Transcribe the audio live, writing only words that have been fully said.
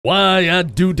Why, I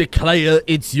do declare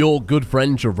it's your good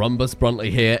friend Gerumbus Bruntley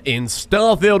here in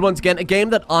Starfield once again, a game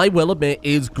that I will admit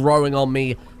is growing on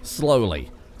me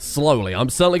slowly. I'm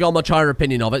certainly got a much higher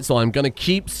opinion of it, so I'm going to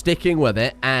keep sticking with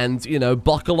it and, you know,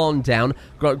 buckle on down.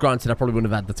 Granted, I probably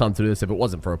wouldn't have had the time to do this if it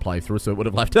wasn't for a playthrough, so it would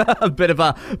have left a bit of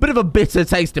a bitter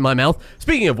taste in my mouth.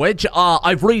 Speaking of which,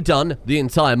 I've redone the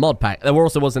entire mod pack. There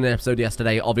also was an episode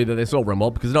yesterday of either this or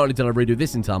RimWorld, because not only did I redo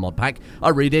this entire mod pack,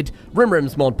 I redid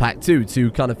RimRim's mod pack too,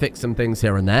 to kind of fix some things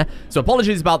here and there. So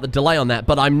apologies about the delay on that,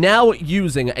 but I'm now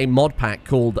using a mod pack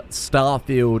called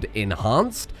Starfield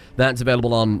Enhanced. That's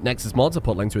available on Nexus Mods. I'll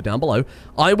put a link to it down below.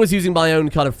 I was using my own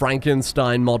kind of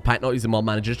Frankenstein mod pack, not using mod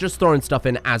managers, just throwing stuff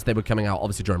in as they were coming out,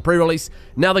 obviously during pre-release.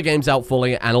 Now the game's out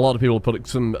fully, and a lot of people have put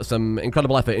some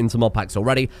incredible effort into mod packs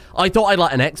already. I thought I'd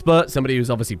let an expert, somebody who's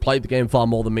obviously played the game far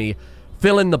more than me,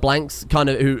 fill in the blanks, kind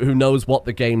of who knows what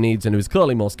the game needs and who's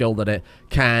clearly more skilled at it,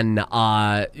 can,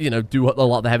 you know, do a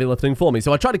lot of the heavy lifting for me.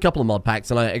 So I tried a couple of mod packs,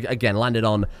 and I, again, landed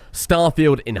on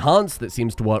Starfield Enhanced. That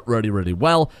seems to work really, really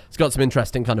well. It's got some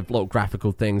interesting kind of little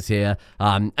graphical things here,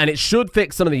 and it should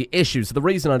fix some of the issues. So the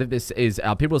reason I did this is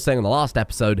people were saying in the last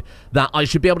episode that I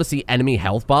should be able to see enemy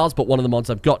health bars, but one of the mods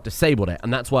I've got disabled it,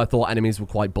 and that's why I thought enemies were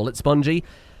quite bullet spongy.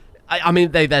 I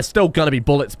mean, they're still going to be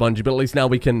bullet spongy, but at least now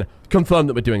we can confirm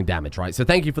that we're doing damage, right? So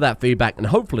thank you for that feedback, and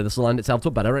hopefully this will lend itself to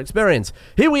a better experience.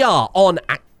 Here we are on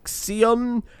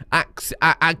Aquila.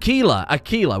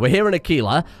 We're here in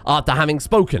Aquila after having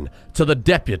spoken to the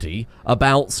deputy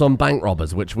about some bank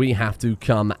robbers, which we have to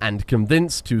come and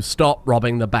convince to stop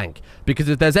robbing the bank. Because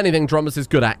if there's anything Gerumbus is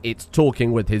good at, it's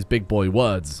talking with his big boy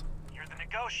words. You're the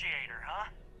negotiator, huh?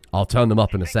 I'll turn them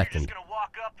up in a second. You're just gonna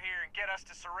walk up here and get us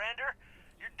to surrender?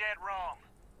 Dead wrong.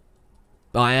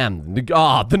 I am.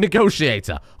 The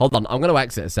negotiator. Hold on, I'm going to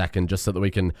exit a second just so that we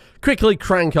can quickly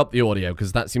crank up the audio,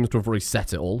 because that seems to have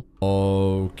reset it all.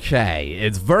 Okay,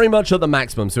 it's very much at the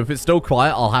maximum, so if it's still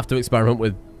quiet, I'll have to experiment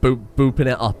with booping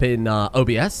it up in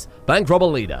OBS. Bank robber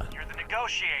leader. You're the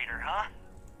negotiator, huh?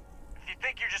 If you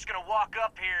think you're just going to walk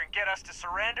up here and get us to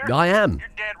surrender, I am. You're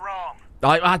dead wrong.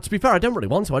 To be fair, I don't really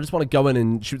want to. I just want to go in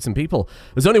and shoot some people.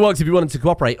 This only works if you wanted to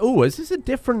cooperate. Oh, is this a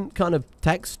different kind of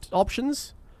text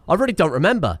options? I really don't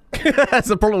remember. That's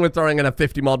the problem with throwing in a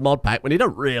 50 mod pack when you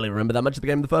don't really remember that much of the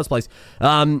game in the first place.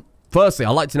 Firstly, I'd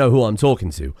like to know who I'm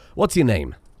talking to. What's your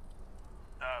name?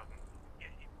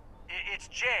 It's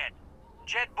Jed.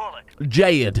 Jed Bullock.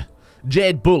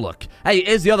 Jed Bullock. Hey,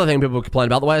 here's the other thing people complain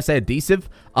about, the way I say adhesive.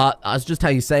 That's just how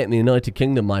you say it in the United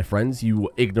Kingdom, my friends,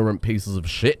 you ignorant pieces of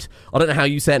shit. I don't know how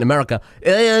you say it in America.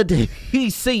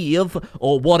 Adhesive,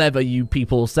 or whatever you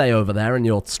people say over there in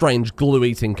your strange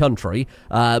glue-eating country.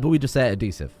 But we just say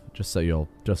adhesive, just so you're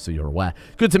aware.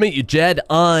 Good to meet you, Jed.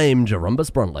 I'm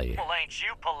Gerumbus Bruntley. Well, ain't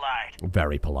you polite?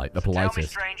 Very polite, the politest. Tell me,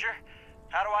 stranger,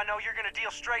 how do I know you're gonna deal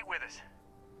straight with us?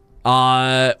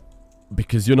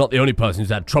 Because you're not the only person who's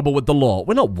had trouble with the law.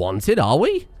 We're not wanted, are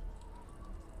we?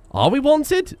 Are we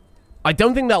wanted? I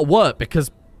don't think that'll work,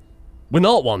 because we're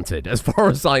not wanted, as far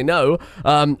as I know.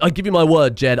 I give you my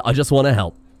word, Jed. I just want to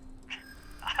help.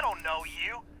 I don't know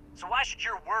you, so why should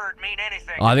your word mean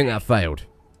anything? I think that failed.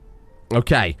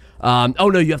 Okay. Oh,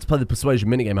 no, you have to play the persuasion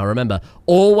minigame, I remember.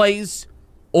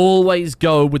 Always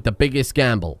go with the biggest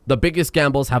gamble. The biggest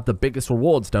gambles have the biggest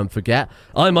rewards, don't forget.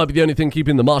 I might be the only thing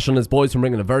keeping the Marshal and his boys from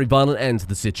bringing a very violent end to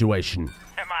the situation.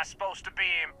 Am I supposed to be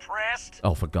impressed?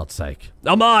 Oh, for God's sake.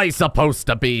 Am I supposed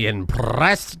to be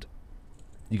impressed?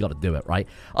 You gotta do it, right?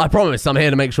 I promise I'm here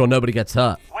to make sure nobody gets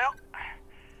hurt. Well,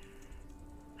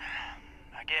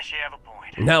 I guess you have a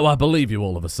point. Now I believe you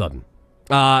all of a sudden.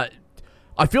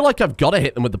 I feel like I've got to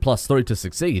hit them with the +3 to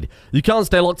succeed. You can't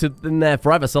stay locked in there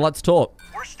forever, so let's talk.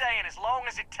 We're staying as long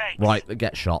as it takes. Right,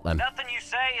 get shot then. Nothing you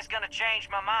say is going to change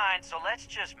my mind, so let's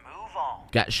just move on.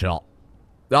 Get shot.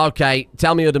 Okay,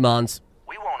 tell me your demands.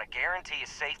 We want to guarantee a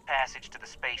safe passage to the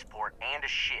spaceport and a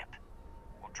ship.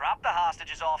 We'll drop the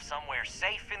hostages off somewhere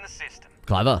safe in the system.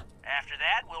 Clever. After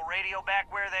that, we'll radio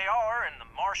back where they are, and the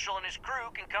Marshal and his crew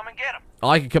can come and get them.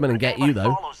 I can come in and get you, though.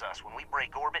 If follows us when we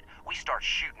break orbit, we start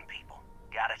shooting people.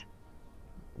 Got it?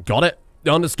 Got it.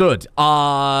 Understood.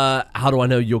 How do I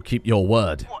know you'll keep your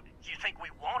word? What, you think we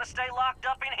want to stay locked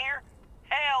up in here?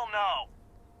 Hell no.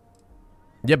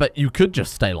 Yeah, but you could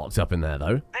just stay locked up in there,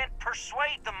 though. Then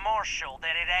persuade the Marshal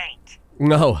that it ain't.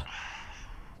 No.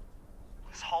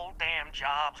 This whole damn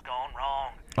job's gone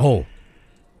wrong. Oh.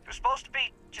 You're supposed to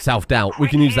be just self-doubt. We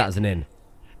can use that as an in.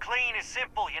 Clean and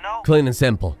simple, you know? Clean and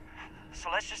simple. So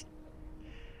let's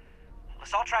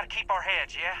all try to keep our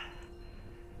heads, yeah?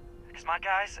 Because my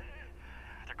guys,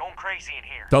 they're going crazy in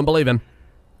here. Don't believe him.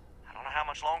 I don't know know how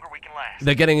much longer we can last.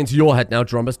 They're getting into your head now,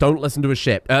 Gerumbus. Don't listen to a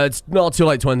ship. It's not too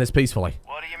late to end this peacefully.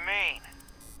 What do you mean?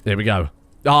 Here we go.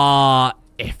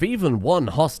 If even one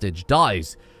hostage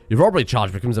dies, your robbery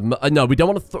charge becomes a... no, we don't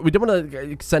want to... we don't want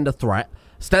to send a threat.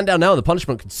 Stand down now and the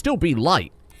punishment could still be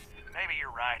light. Maybe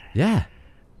you're right. Yeah.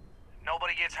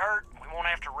 Nobody gets hurt. We won't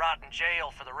have to rot in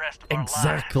jail for the rest of our lives.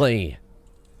 Exactly.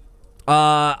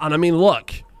 And I mean,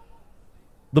 look.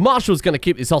 The Marshal's going to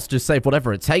keep these hostages safe,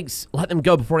 whatever it takes. Let them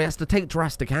go before he has to take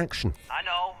drastic action. I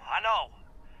know.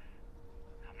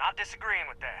 I'm not disagreeing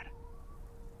with that.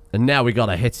 And now we got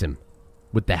to hit him.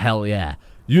 With the hell yeah.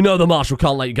 You know the Marshal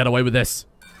can't let you get away with this.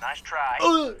 Nice try.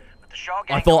 But the Shaw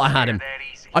gang I thought I had him. that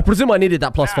easy. I presume I needed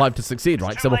that +5 to succeed,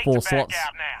 right? It's So too there were late 4 to back slots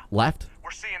out now. left.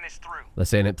 We're seeing this through. They're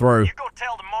seeing it through. You go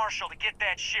tell the Marshal to get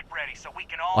that ship ready so we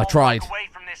can all I tried. walk away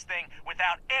from this thing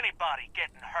without anybody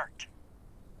getting hurt.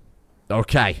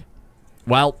 Okay.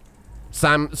 Well,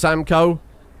 Samco,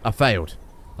 I failed.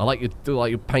 I like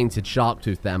your painted shark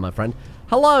tooth there, my friend.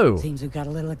 Hello. Seems we've got a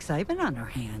little excitement on our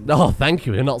hands. Oh, thank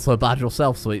you. You're not so bad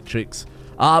yourself, sweet cheeks.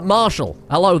 Marshal,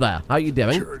 hello there. How you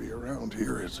doing? Security around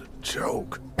here is a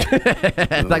joke.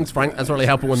 Thanks, Frank. That's really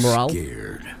helpful with morale.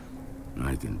 Scared.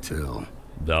 I can tell.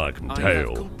 I can I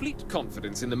have complete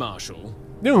confidence in the Marshal.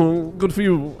 No, good for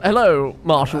you. Hello,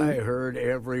 Marshal. I heard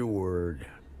every word.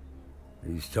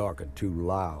 He's talking too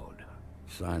loud.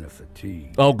 Sign of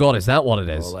fatigue. Oh, God, is that what it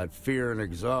is? All that fear and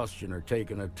exhaustion are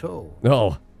taking a toll.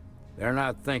 Oh, They're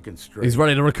not thinking straight. he's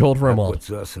ready to record for a That mod.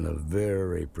 puts us in a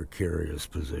very precarious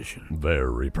position.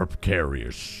 Very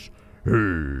precarious.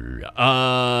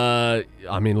 I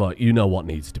mean, look, you know what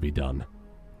needs to be done.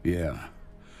 Yeah,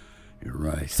 you're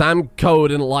right. Samco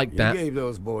didn't like You that. gave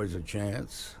those boys a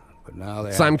chance, but now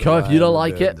they Sam have to Co, if lie you don't in the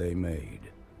like bed it- they made.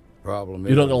 Problem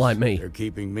You don't is, gonna like me. They're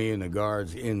keeping me and the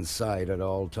guards in sight at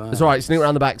all times. It's alright, sneak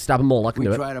around the back, stab them all. I can We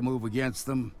do it. try to move against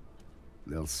them,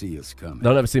 they'll see us coming.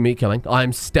 They'll never see me coming.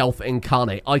 I'm stealth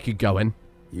incarnate. I could go in.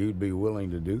 You'd be willing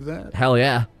to do that? Hell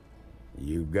yeah.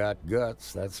 You've got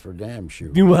guts, that's for damn sure.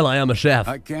 Well, I am a chef.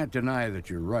 I can't deny that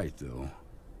you're right, though.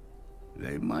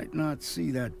 They might not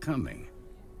see that coming.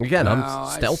 Again, Now, I'm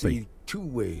I stealthy. see 2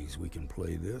 ways we can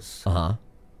play this. Uh-huh.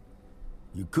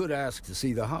 You could ask to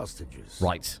see the hostages.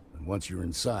 Right. And once you're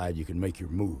inside, you can make your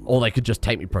move. Or they could just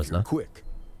take me If you're prisoner. quick.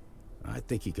 I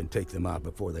think you can take them out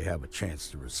before they have a chance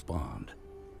to respond.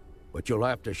 But you'll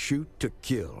have to shoot to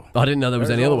kill. I didn't know there was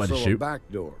There's any other way to also shoot. A back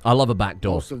door. I love a back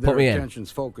door. Most of Put their me in.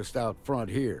 attention's focused out front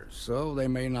here, so they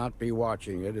may not be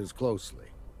watching it as closely.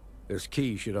 This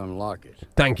key should unlock it.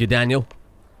 Thank you, Daniel.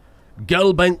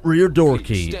 Gullbank rear door Please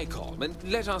key. stay calm and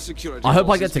let our security I hope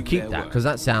I forces get to do keep their that, work. because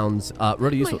that sounds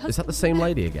really useful. Is that the same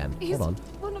lady again? He's Hold on.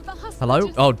 one of the hostages.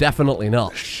 Hello? Oh, definitely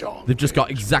not. Shaw They've just got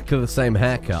takes exactly the same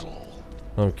haircut.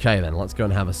 Okay, then. Let's go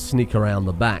and have a sneak around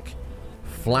the back.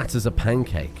 Flat as a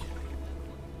pancake.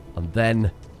 And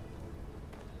then...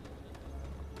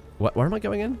 Where am I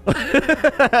going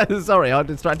in? Sorry, I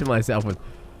distracted myself with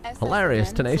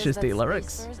hilarious Tenacious D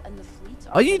lyrics.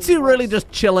 Are you two really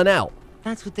just chilling out?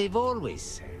 That's what they've always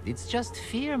said. It's just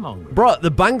fear-mongering. Bro,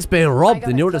 the bank's being robbed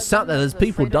and you're just sat there. There's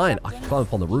people dying. I can climb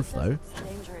up on the roof, though.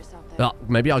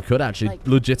 Maybe I could actually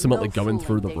legitimately go in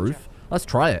through the roof. Let's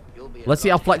try it. Let's see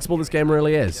how flexible this game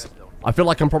really is. I feel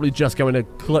like I'm probably just going to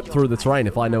clip through the terrain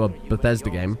if I know a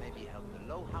Bethesda game.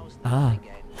 Ah.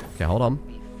 Okay, hold on.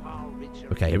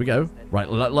 Okay, here we go. Right,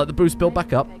 let the boost build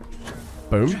back up.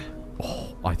 Boom.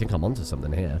 Oh, I think I'm onto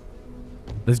something here.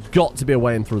 There's got to be a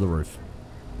way in through the roof.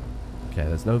 Okay,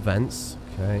 there's no vents.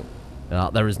 Okay.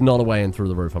 There is not a way in through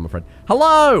the roof, I'm afraid.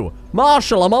 Hello!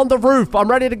 Marshall, I'm on the roof. I'm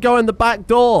ready to go in the back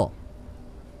door.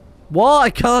 What? I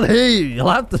can't hear you. You'll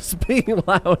have to speak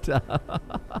louder.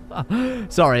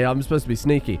 Sorry, I'm supposed to be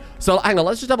sneaky. So, hang on.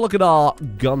 Let's just have a look at our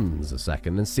guns a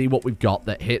second and see what we've got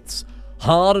that hits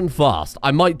hard and fast.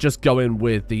 I might just go in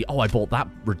with the... Oh, I bought that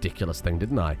ridiculous thing,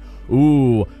 didn't I?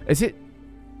 Ooh. Is it...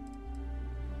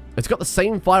 It's got the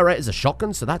same fire rate as a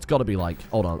shotgun, so that's got to be like...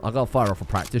 Hold on. I've got to fire off a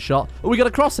practice shot. Oh, we got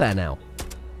a crosshair now.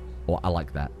 Oh, I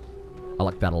like that. I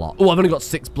like that a lot. Oh, I've only got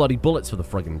 6 bloody bullets for the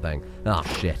friggin' thing. Ah,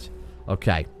 shit.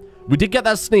 Okay. We did get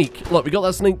that sneak. Look, we got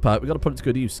that sneak perk. We got to put it to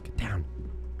good use. Get down.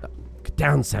 Get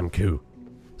down, Samco.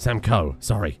 Samco.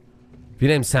 Sorry. If your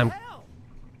name's Sam...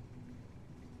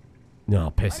 No,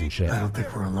 piss and shit. I don't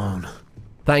think we're alone.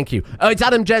 Thank you. Oh, it's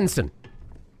Adam Jensen.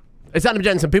 It's Adam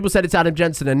Jensen. People said it's Adam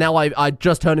Jensen, and now I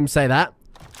just heard him say that.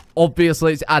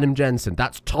 Obviously, it's Adam Jensen.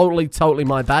 That's totally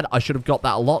my bad. I should have got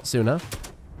that a lot sooner.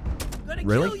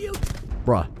 Really?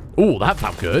 Bruh. Ooh, that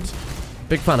felt good.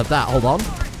 Big fan of that. Hold on.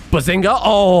 Bazinga.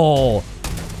 Oh.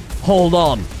 Hold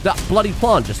on. That bloody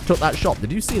plant just took that shot.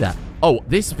 Did you see that? Oh,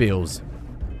 this feels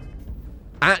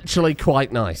actually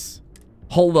quite nice.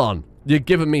 Hold on. You're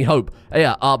giving me hope. Hey,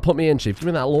 yeah, put me in, Chief. Give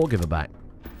me that lawgiver back.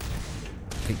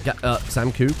 Okay,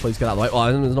 Sam Koo, please get out of the way.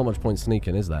 Oh, there's not much point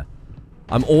sneaking, is there?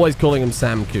 I'm always calling him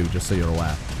Sam Koo, just so you're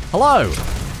aware. Hello!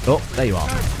 Oh, there you are.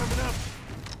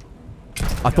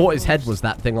 I thought his head was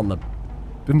that thing on the...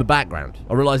 in the background.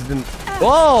 I realized it didn't...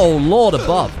 Oh, Lord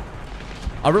above.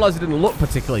 I realized it didn't look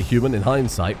particularly human in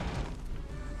hindsight.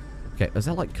 Okay, is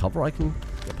there, like, cover I can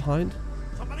get behind?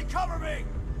 Somebody cover me!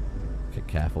 Okay,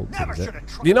 careful.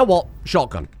 You know what?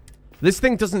 Shotgun. This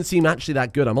thing doesn't seem actually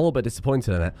that good. I'm a little bit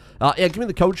disappointed in it. Yeah, give me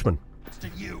the coachman. It's to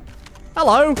you.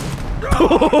 Hello!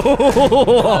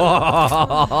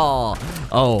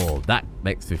 Oh, that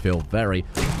makes me feel very,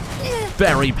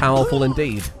 very powerful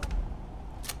indeed.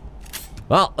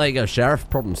 Well, there you go, Sheriff.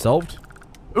 Problem solved.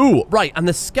 Ooh, right, and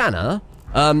the scanner,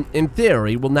 in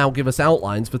theory, will now give us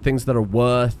outlines for things that are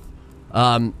worth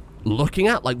looking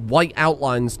at, like white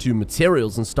outlines to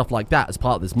materials and stuff like that as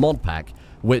part of this mod pack,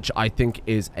 which I think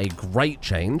is a great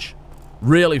change.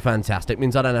 Really fantastic.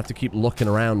 Means I don't have to keep looking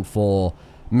around for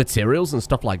materials and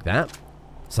stuff like that.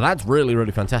 So that's really,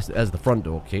 really fantastic. There's the front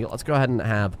door key. Let's go ahead and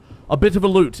have a bit of a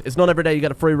loot. It's not every day you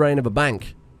get a free reign of a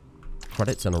bank.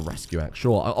 Credits and a rescue act.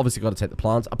 Sure, I obviously got to take the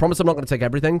plants. I promise I'm not going to take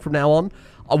everything from now on.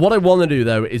 What I want to do,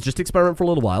 though, is just experiment for a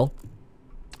little while.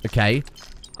 Okay?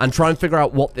 And try and figure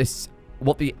out what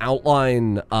the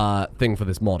outline thing for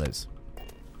this mod is.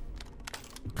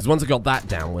 Because once I got that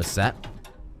down, we're set.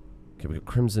 Okay, we got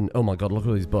Crimson. Oh my god, look at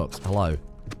all these books. Hello.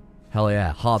 Hell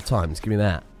yeah. Hard Times. Give me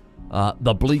that.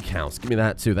 The Bleak House. Give me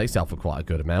that too. They sell for quite a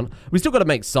good amount. We still got to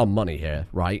make some money here,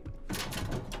 right?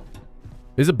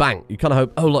 There's a bank. You kind of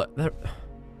hope... Oh, look.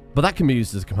 But that can be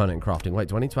used as a component in crafting. Wait,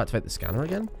 do I need to activate the scanner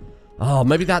again? Oh,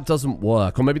 maybe that doesn't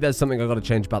work. Or maybe there's something I've got to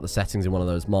change about the settings in one of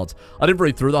those mods. I didn't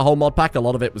read through the whole mod pack. A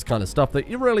lot of it was kind of stuff that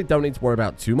you really don't need to worry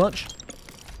about too much.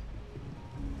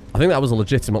 I think that was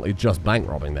legitimately just bank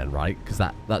robbing then, right? Because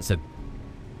that said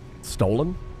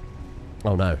stolen?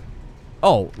 Oh, no.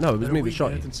 Oh, no, it was me that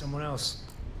shot you. Someone else.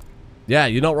 Yeah,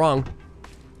 you're not wrong.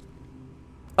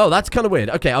 Oh, that's kind of weird.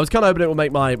 Okay, I was kind of hoping it would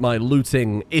make my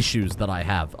looting issues that I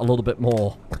have a little bit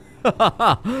more...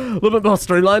 a little bit more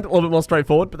streamlined, a little bit more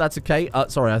straightforward, but that's okay.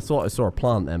 Sorry, I thought I saw a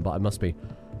plant then, but I must be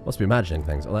imagining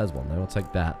things. Oh, there's one there. I'll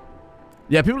take that.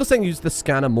 Yeah, people are saying use the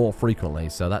scanner more frequently,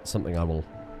 so that's something I will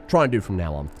try and do from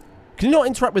now on. Can you not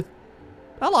interact with...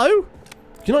 Hello?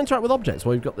 Can you not interact with objects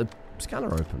while you've got the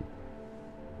scanner open?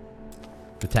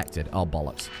 Detected. Oh,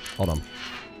 bollocks. Hold on.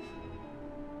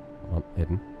 Hold on.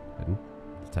 Hidden. Hidden.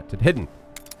 Detected. Hidden.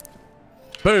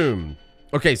 Boom.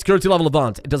 Okay, security level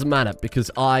advanced. It doesn't matter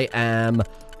because I am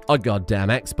a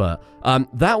goddamn expert.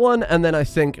 That one, and then I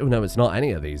think... Oh, no, it's not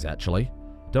any of these, actually.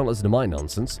 Don't listen to my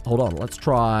nonsense. Hold on. Let's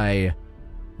try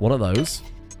one of those.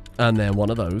 And then one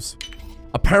of those.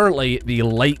 Apparently, the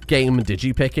late game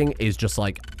digipicking is just,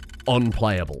 like,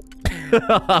 unplayable.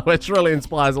 Which really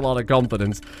inspires a lot of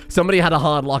confidence. Somebody had a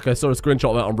hard luck. I saw a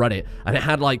screenshot of it on Reddit. And it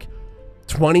had, like,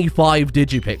 25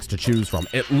 digipicks to choose from.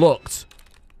 It looked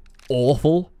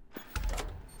awful.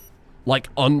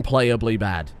 Like, unplayably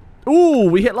bad. Ooh,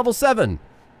 we hit level 7.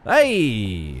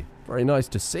 Hey, very nice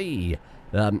to see.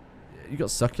 You got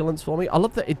succulents for me? I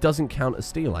love that it doesn't count as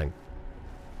stealing.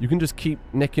 You can just keep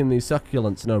nicking these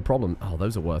succulents, no problem. Oh,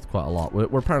 those are worth quite a lot.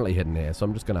 We're apparently hidden here, so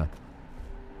I'm just gonna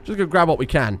grab what we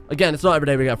can. Again, it's not every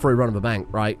day we get a free run of a bank,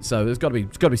 right? So there's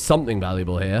gotta be something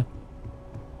valuable here.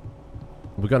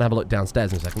 We're gonna have a look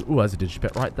downstairs in a second. Ooh, there's a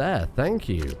digipit right there. Thank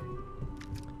you.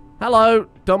 Hello,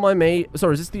 don't mind me.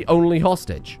 Sorry, is this the only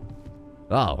hostage?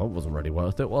 Oh, that wasn't really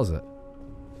worth it, was it?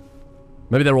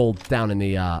 Maybe they're all down in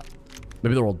the,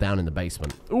 maybe they're all down in the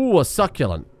basement. Ooh, a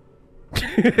succulent.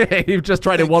 You've just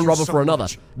traded one robber for another.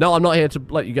 No, I'm not here to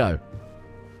let you go.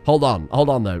 Hold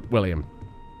on though, William.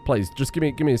 Please, just give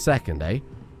me a second, eh?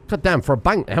 God damn, for a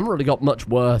bank, they haven't really got much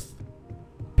worth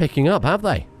picking up, have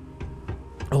they?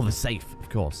 Oh, the safe, of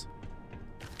course.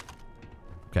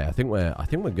 Okay, I think we're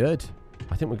good.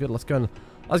 I think we're good. Let's go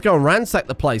and ransack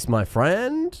the place, my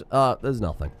friend. There's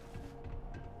nothing.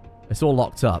 It's all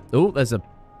locked up. Oh, there's a...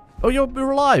 Oh, you're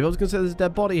alive. I was going to say there's a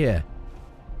dead body here.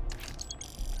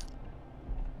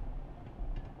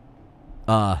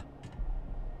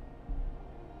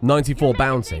 94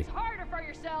 bounty.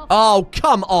 Oh,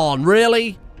 come on.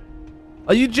 Really?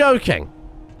 Are you joking?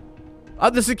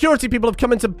 The security people have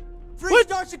come into...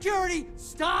 Freestart security!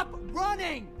 Stop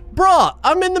running! Bruh,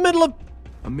 I'm in the middle of...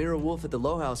 A mirror wolf at the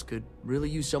Low House could really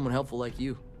use someone helpful like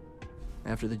you.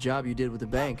 After the job you did with the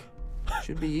bank.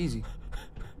 Should be easy.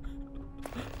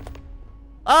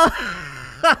 We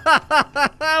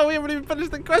haven't even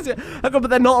finished the question. How come, but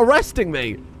they're not arresting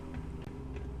me?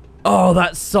 Oh,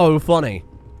 that's so funny.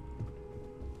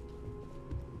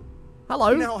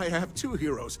 Hello. Now I have two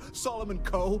heroes, Solomon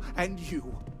Coe and you.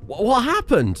 What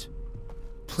happened?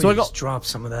 Please So I got... drop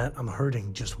some of that. I'm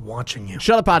hurting just watching you.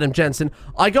 Shut up, Adam Jensen.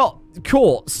 I got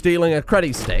caught stealing a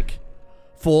credit stick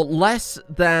for less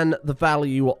than the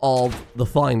value of the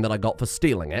fine that I got for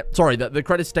stealing it. Sorry, the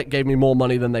credit stick gave me more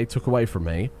money than they took away from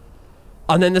me.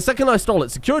 And then the second I stole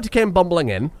it, security came bumbling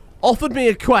in, offered me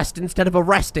a quest instead of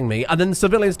arresting me, and then the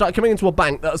civilians started coming into a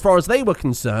bank that, as far as they were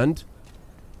concerned,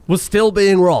 was still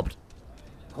being robbed.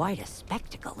 Quite a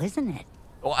spectacle, isn't it?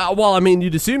 Well, I mean,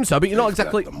 you'd assume so, but you're not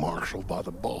exactly... Got the marshal by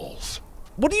the balls.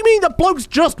 What do you mean? That bloke's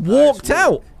just walked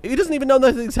out. He doesn't even know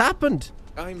nothing's happened.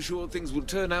 I'm sure things will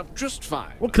turn out just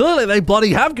fine. Well, clearly they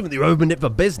bloody have, given they opened it for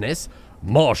business.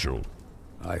 Marshal.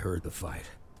 I heard the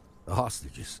fight. The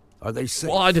hostages. Are they safe?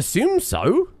 Well, I'd assume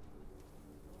so.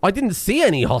 I didn't see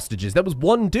any hostages. There was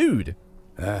one dude.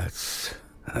 That's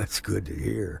good to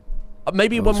hear.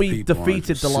 Maybe Those when we people aren't defeated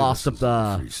just the last of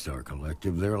citizens the... Free Star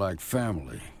Collective, they're like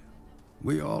family.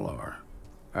 We all are.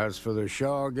 As for the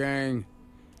Shaw gang,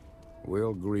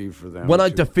 we'll grieve for them. When I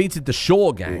too. defeated the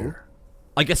Shaw gang, Here.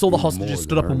 I guess all the You hostages more stood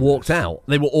than up and earned walked this. out.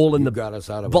 They were all in You the got us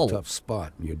out of vault. a tough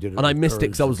spot, and you did it. And I with missed it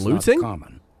courage 'cause I was that's not looting?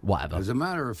 common. Whatever. As a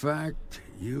matter of fact,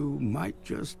 you might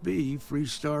just be Free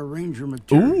Star Ranger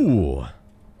material. Ooh.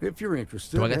 If you're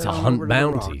interested, Do I get to head on hunt over to the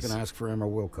Rock bounties? and ask for Emma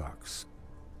Wilcox.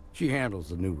 She handles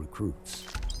the new recruits.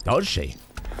 Does she?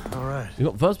 All right. You're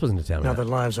not the first person to tell me Now that. that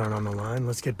lives aren't on the line,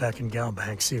 let's get back in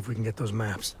Galbank, see if we can get those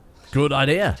maps. Good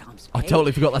idea. I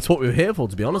totally forgot that's what we were here for,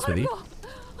 to be honest with you.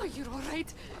 Are you all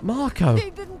right? Marco. They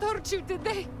didn't hurt you, did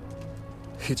they?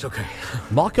 It's okay.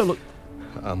 Marco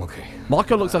I'm okay.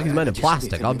 Marco looks like he's made of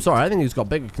plastic. I'm sorry, I think he's got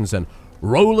bigger concern.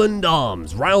 Roland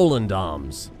arms. Rowland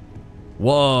arms.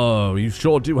 Whoa, you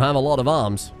sure do have a lot of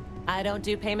arms. I don't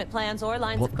do payment plans or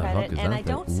lines What of the credit, fuck is and that I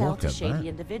don't thing? sell Look to at shady that.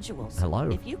 individuals. Hello.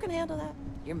 If you can handle that,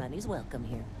 your money's welcome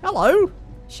here. Hello.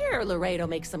 Sure, Laredo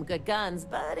makes some good guns,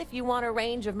 but if you want a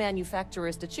range of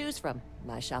manufacturers to choose from,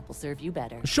 my shop will serve you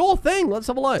better. Sure thing. Let's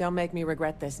have a look. Don't make me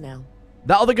regret this now.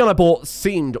 That other gun I bought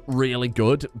seemed really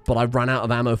good, but I ran out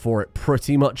of ammo for it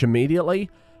pretty much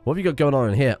immediately. What have you got going on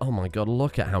in here? Oh my god,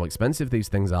 look at how expensive these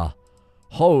things are.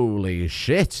 Holy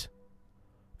shit.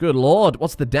 Good lord.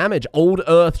 What's the damage? Old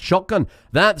Earth shotgun.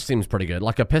 That seems pretty good.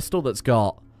 Like a pistol that's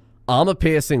got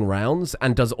armor-piercing rounds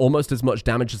and does almost as much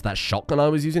damage as that shotgun I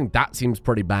was using. That seems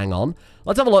pretty bang on.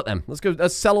 Let's have a look then. Let's go.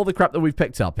 Let's sell all the crap that we've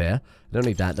picked up here. Don't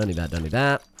need that. Don't need that. Don't need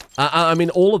that. I mean,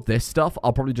 all of this stuff,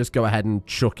 I'll probably just go ahead and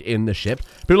chuck in the ship.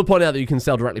 People point out that you can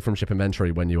sell directly from ship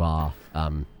inventory when you are,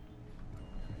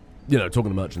 you know, talking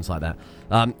to merchants like that.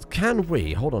 Can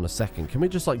we, hold on a second, can we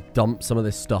just, like, dump some of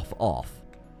this stuff off?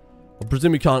 I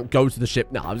presume we can't go to the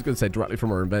ship. No, I was going to say directly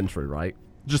from our inventory, right?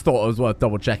 Just thought it was worth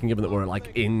double checking, given that we're,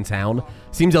 like, in town.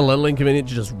 Seems a little inconvenient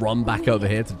to just run back over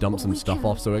here to dump some stuff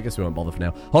off, so I guess we won't bother for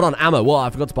now. Hold on, ammo. Whoa, I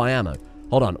forgot to buy ammo.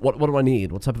 Hold on, what do I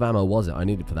need? What type of ammo was it I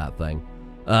needed for that thing?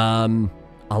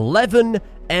 11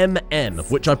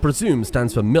 mm, which I presume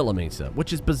stands for millimeter,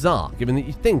 which is bizarre, given that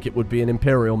you think it would be an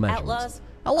imperial measurement. Outlaws?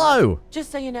 Hello!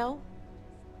 Just so you know,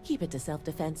 keep it to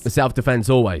self-defense. Self-defense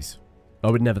always. I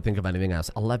would never think of anything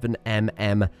else. 11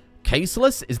 mm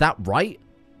caseless? Is that right?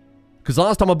 Because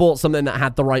last time I bought something that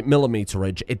had the right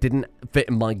millimeterage, it didn't fit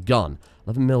in my gun.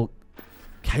 11 mil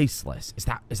caseless. Is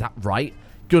that right?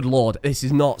 Good lord, this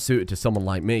is not suited to someone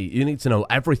like me. You need to know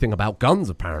everything about guns,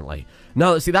 apparently.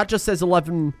 No, see, that just says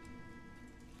 11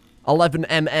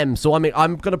 mm, so I mean,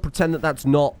 I'm going to pretend that that's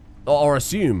not, or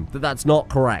assume that that's not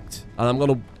correct. And I'm going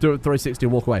to do it 360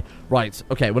 and walk away. Right,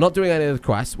 okay, we're not doing any of the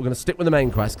quests. We're going to stick with the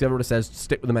main quest, because everybody says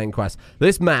stick with the main quest.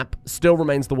 This map still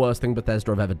remains the worst thing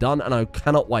Bethesda have ever done, and I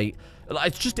cannot wait.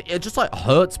 It just like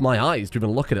hurts my eyes to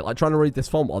even look at it. Like trying to read this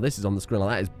font while this is on the screen like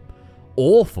that is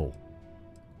awful.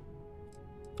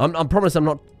 I promise I'm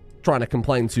not trying to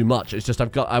complain too much. It's just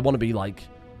I want to be, like,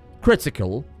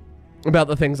 critical about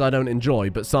the things I don't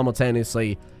enjoy, but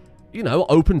simultaneously, you know,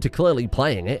 open to clearly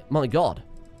playing it. My god.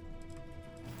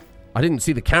 I didn't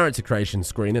see the character creation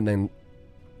screen and then,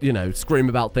 you know, scream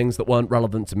about things that weren't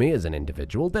relevant to me as an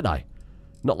individual, did I?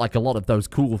 Not like a lot of those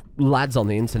cool lads on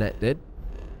the internet did.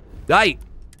 Hey!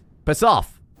 Piss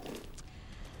off!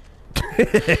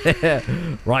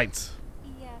 Right.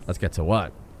 Let's get to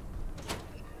work.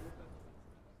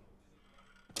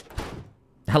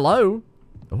 Hello?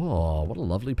 Oh, what a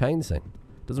lovely painting.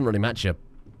 Doesn't really match your,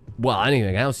 well,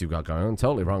 anything else you've got going on.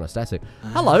 Totally wrong aesthetic.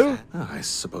 Hello? I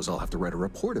suppose I'll have to write a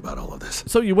report about all of this.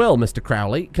 So you will, Mr.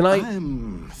 Crowley. Can I...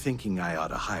 I'm thinking I ought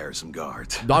to hire some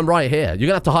guards. I'm right here. You're going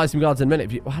to have to hire some guards in a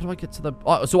minute. How do I get to the...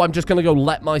 Oh, so I'm just going to go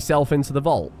let myself into the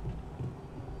vault.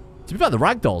 To be fair, the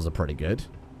ragdolls are pretty good.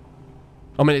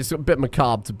 I mean, it's a bit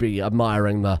macabre to be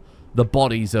admiring the the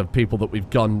bodies of people that we've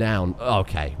gone down.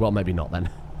 Okay, well, maybe not then.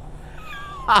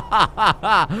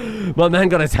 My man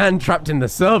got his hand trapped in the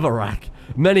server rack.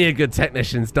 Many a good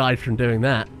technician's died from doing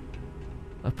that.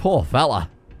 A poor fella.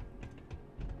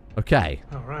 Okay.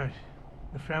 All right.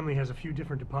 The family has a few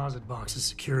different deposit boxes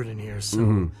secured in here,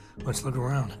 so let's look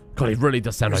around. God, he really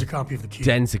does sound There's like a copy of the key.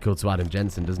 identical to Adam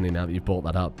Jensen, doesn't he, now that you've brought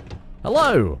that up?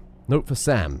 Hello! Note for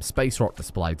Sam. Space rock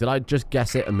display. Did I just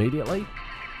guess it immediately?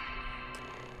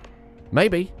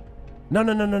 Maybe. No.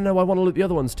 I want to loot the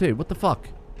other ones too. What the fuck?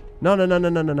 No.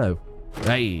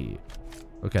 Hey.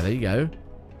 Okay, there you go.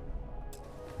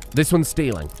 This one's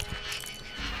stealing.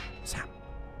 Sam.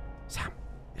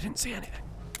 You didn't see anything.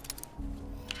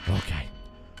 Okay.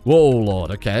 Whoa,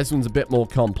 Lord. Okay, this one's a bit more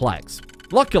complex.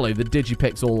 Luckily, the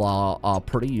digipicks all are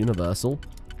pretty universal.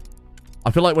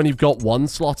 I feel like when you've got one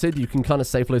slotted, you can kind of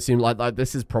safely assume, like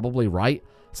this is probably right.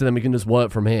 So then we can just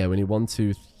work from here. We need 1,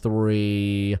 2,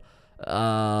 3. Does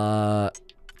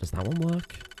that one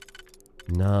work?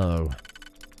 No.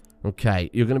 Okay,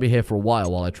 you're going to be here for a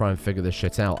while I try and figure this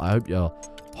shit out. I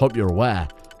hope you're aware.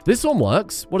 This one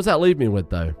works. What does that leave me with,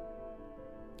 though?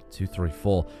 2, 3,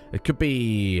 4. It could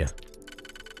be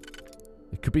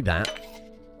that.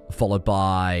 Followed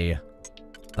by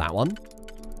that one.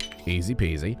 Easy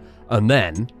peasy. And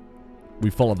then we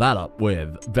follow that up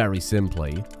with, very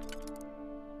simply,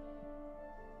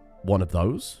 one of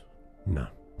those? No.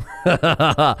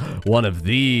 One of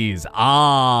these.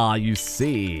 Ah, you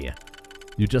see.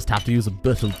 You just have to use a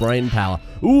bit of brain power.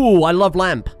 Ooh, I love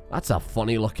lamp. That's a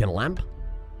funny looking lamp.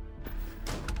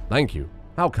 Thank you.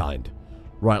 How kind.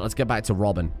 Right, let's get back to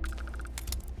Robin.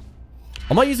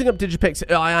 Am I using up digipicks?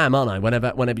 I am, aren't I?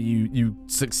 Whenever you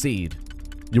succeed,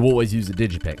 you always use a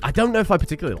digipick. I don't know if I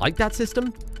particularly like that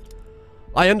system.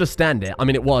 I understand it. I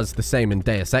mean, it was the same in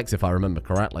Deus Ex, if I remember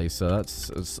correctly, so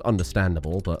that's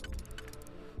understandable, but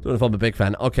don't know if I'm a big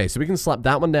fan. Okay, so we can slap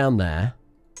that one down there.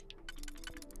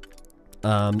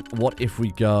 What if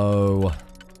we go...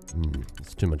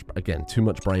 it's too much... Again, too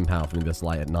much brain power for me this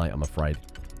late at night, I'm afraid.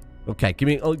 Okay, give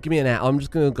me an hour. I'm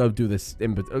just going to go do this.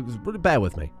 Bear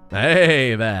with me.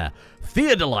 Hey there.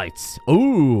 Theodolites.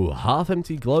 Ooh,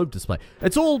 half-empty globe display.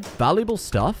 It's all valuable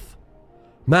stuff.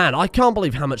 Man, I can't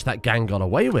believe how much that gang got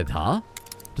away with, huh?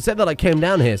 To say that I came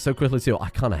down here so quickly too. I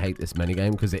kind of hate this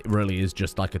minigame because it really is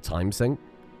just like a time sink.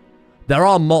 There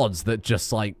are mods that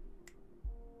just, like,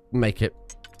 make it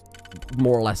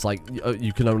more or less like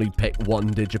you can only pick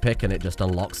one digipick and it just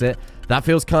unlocks it. That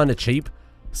feels kind of cheap.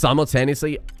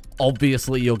 Simultaneously,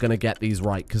 obviously you're going to get these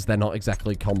right because they're not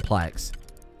exactly complex.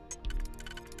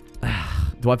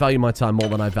 Do I value my time more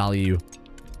than I value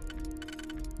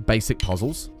basic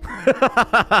puzzles?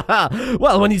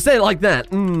 Well, when you say it like that,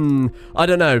 I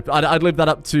don't know. I'd leave that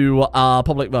up to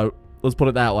public vote. Let's put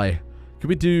it that way. Could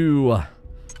we do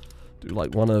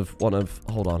like one of,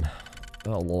 hold on.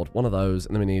 Oh, Lord. One of those.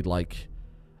 And then we need like,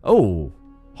 oh,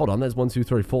 hold on. There's 1, 2,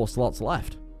 3, 4 slots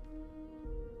left.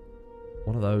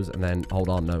 One of those. And then, hold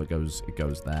on. No, it goes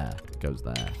there. It goes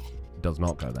there. It does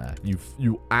not go there.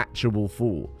 You actual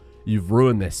fool. You've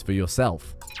ruined this for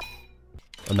yourself.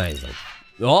 Amazing.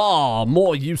 Oh,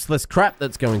 more useless crap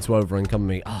that's going to over-encumber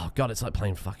me. Oh, God, it's like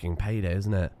playing fucking Payday,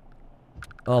 isn't it?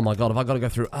 Oh, my God, have I got to go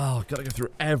through... Oh, I've got to go through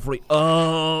every...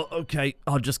 Oh, okay.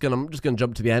 I'm just gonna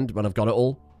jump to the end when I've got it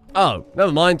all. Oh,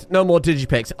 never mind. No more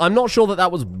digipicks. I'm not sure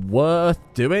that was worth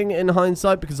doing in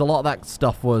hindsight because a lot of that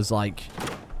stuff was, like,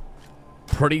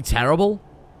 pretty terrible.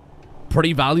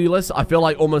 Pretty valueless. I feel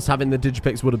like almost having the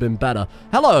digipicks would have been better.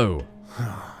 Hello!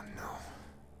 Oh, no.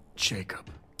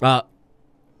 Jacob.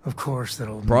 Of course that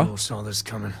old mule saw this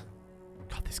coming.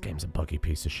 God, this game's a buggy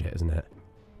piece of shit, isn't it?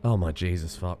 Oh my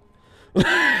Jesus, fuck.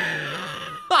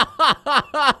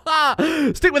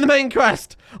 Stick with the main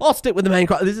quest. I'll stick with the main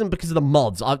quest. This isn't because of the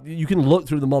mods. You can look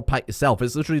through the mod pack yourself.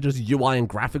 It's literally just UI and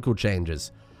graphical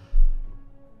changes.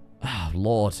 Oh,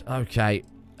 Lord. Okay.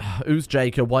 Who's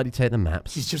Jacob? Why'd he take the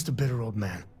maps? He's just a bitter old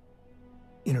man.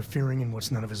 Interfering in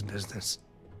what's none of his business.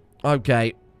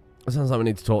 Okay. It sounds like we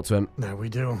need to talk to him. There we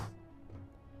do.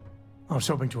 I was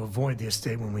hoping to avoid the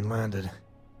estate when we landed.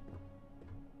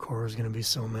 Cora's gonna be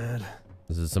so mad.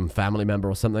 Is it some family member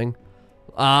or something?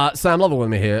 Sam Lovell with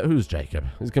me here. Who's Jacob?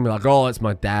 He's gonna be like, oh, it's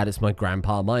my dad, it's my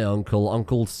grandpa, my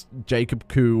Uncle Jacob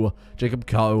Co.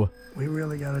 We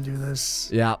really gotta do this?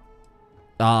 Yeah.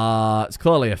 It's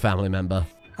clearly a family member.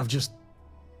 I've just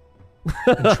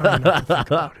been trying not to think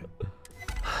about it.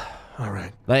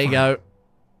 Alright. There you go.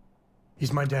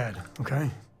 He's my dad,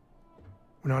 okay?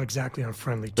 We're not exactly on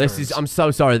friendly terms. I'm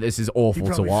so sorry this is awful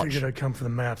to watch. He figured I'd come for the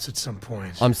maps at some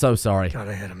point. I'm so sorry. Got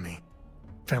ahead of me.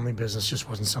 Family business just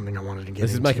wasn't something I wanted to get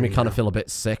This is into, making me kind of feel a bit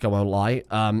sick, I won't lie.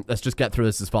 Let's just get through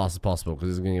this as fast as possible, because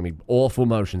this is going to give me awful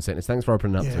motion sickness. Thanks for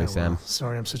opening up to me, Sam.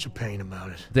 Sorry I'm such a pain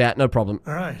about it. Yeah, no problem.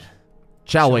 All right.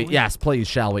 Shall we? Yes, please,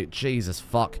 shall we? Jesus,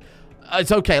 fuck.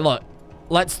 It's okay, look.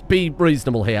 Let's be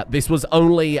reasonable here. This was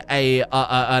only an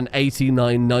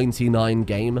 89.99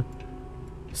 game.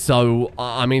 So,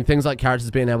 I mean, things like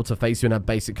characters being able to face you and have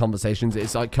basic conversations,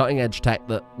 it's like cutting-edge tech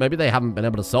that maybe they haven't been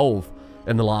able to solve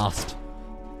in the last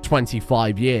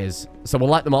 25 years. So we'll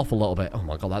let them off a little bit. Oh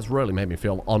my god, that's really made me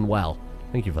feel unwell.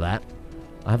 Thank you for that.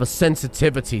 I have a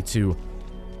sensitivity to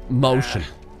motion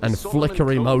and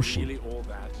flickery motion.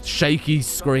 Shaky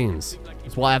screens.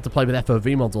 That's why I have to play with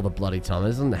FOV mods all the bloody time. It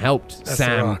hasn't helped,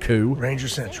 Sam Koo. Ranger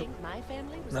Central.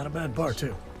 Not a bad bar,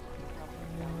 too.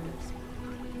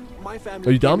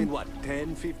 Are you done? What,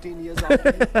 10, 15 years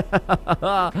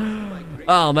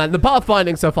Oh man, the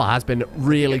pathfinding so far has been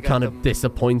really kind of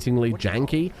disappointingly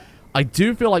janky. I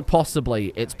do feel like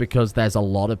possibly it's because there's a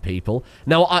lot of people.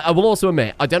 Now, I will also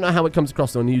admit, I don't know how it comes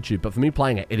across on YouTube, but for me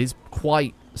playing it, it is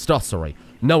quite stuttery.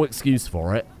 No excuse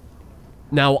for it.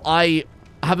 Now, I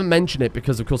haven't mentioned it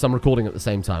because, of course, I'm recording at the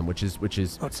same time, which is...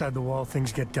 Outside the wall,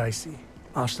 things get dicey.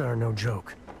 Ashtar are no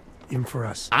joke. Even for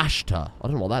us. Ashtar? I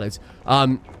don't know what that is.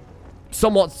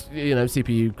 Somewhat, you know,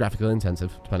 CPU graphical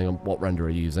intensive, depending on what render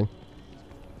you're using.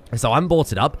 So I'm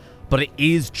bought it up, but it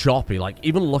is choppy. Like,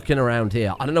 even looking around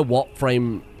here, I don't know what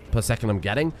frame per second I'm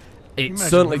getting. It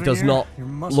certainly does not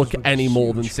look any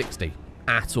more than 60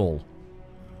 at all.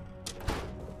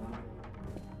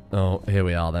 Oh, here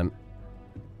we are then.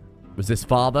 Was this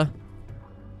father?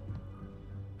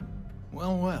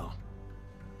 Well, well.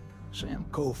 Sam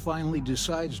Coe finally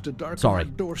decides to darken my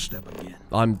doorstep again.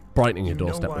 I'm brightening your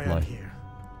doorstep with my...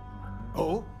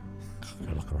 Oh?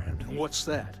 Gotta look around. And what's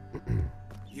that?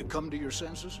 You come to your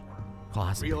senses?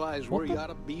 Oh, realize where you ought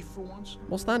to be for once?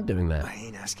 What's that doing there? I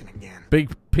ain't asking again. Big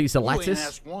piece of You lettuce? ain't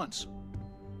asked once.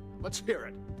 Let's hear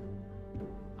it.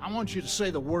 I want you to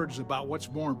say the words about what's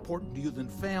more important to you than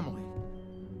family.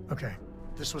 Okay,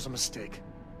 this was a mistake.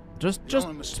 Just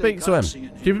speak to him.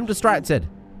 Keep him distracted.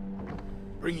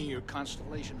 Bringing your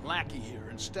constellation lackey here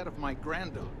instead of my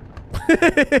granddaughter.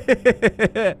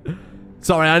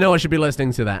 Sorry, I know I should be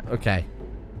listening to that. Okay.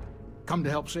 Come to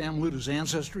help Sam loot his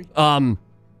ancestry?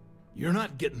 You're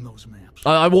not getting those maps.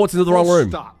 I walked into the wrong room.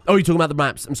 Stop. Oh, you're talking about the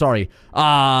maps. I'm sorry.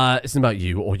 It's not about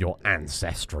you or your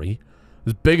ancestry.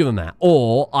 It's bigger than that.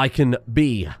 Or I can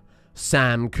be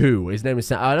Sam Koo. His name is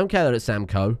Sam. I don't care that it's Sam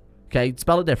Coe. Okay,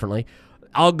 spell it differently.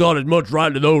 I got as much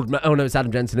right to those maps. Oh, no, it's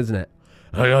Adam Jensen, isn't it?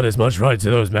 I got as much right to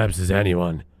those maps as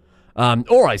anyone.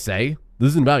 Or I say, this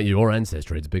isn't about you or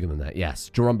ancestry. It's bigger than that. Yes.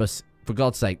 Gerumbus, for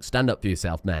God's sake, stand up for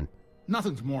yourself, man.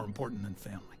 Nothing's more important than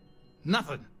family.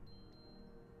 Nothing.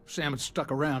 If Sam had stuck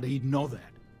around, he'd know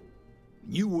that.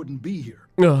 You wouldn't be here.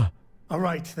 All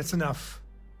right, that's enough.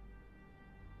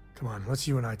 Come on, let's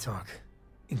you and I talk.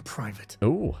 In private.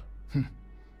 Ooh.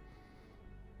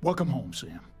 Welcome home,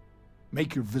 Sam.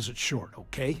 Make your visit short,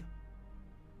 okay?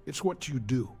 It's what you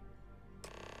do.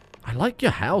 I like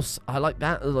your house. I like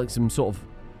that. Like some sort of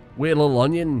weird little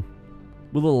onion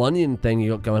thing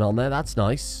you got going on there. That's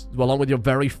nice. Well, along with your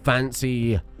very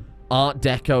fancy Art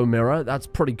Deco mirror. That's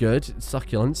pretty good.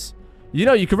 Succulents. You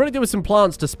know, you could really do with some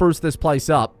plants to spruce this place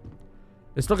up.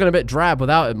 It's looking a bit drab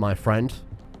without it, my friend.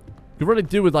 You could really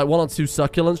do with like 1 or 2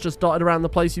 succulents just dotted around the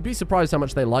place. You'd be surprised how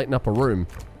much they lighten up a room.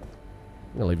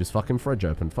 I'm gonna leave his fucking fridge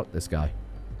open. Fuck this guy.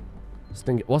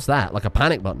 What's that? Like a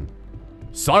panic button.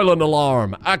 Silent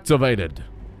alarm activated.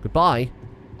 Goodbye.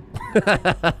 What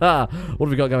have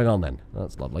we got going on then?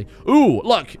 That's lovely. Ooh,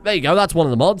 look. There you go. That's one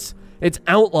of the mods. It's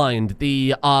outlined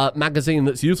the magazine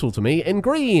that's useful to me in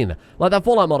green. Like that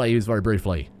Fallout mod I used very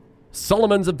briefly.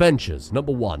 Solomon's Adventures,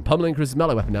 number 1. Permanently increases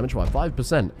melee weapon damage by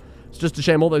 5%. It's just a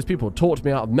shame all those people talked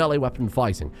me out of melee weapon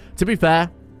fighting. To be fair,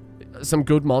 some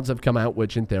good mods have come out,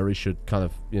 which in theory should kind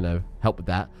of, you know, help with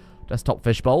that. Desktop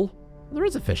fishbowl. There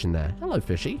is a fish in there. Hello,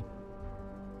 fishy.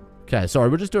 Okay, sorry,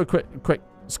 we'll just do a quick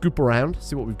scoop around,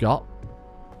 see what we've got.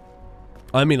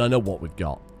 I mean, I know what we've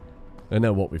got. I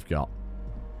know what we've got.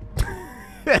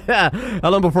 How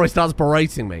long before he starts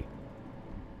berating me?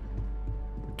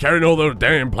 Carrying all those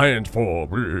damn plans for.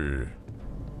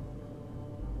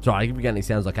 Sorry, I keep forgetting he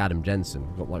sounds like Adam Jensen.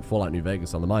 Got like Fallout New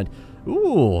Vegas on the mind.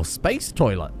 Ooh, space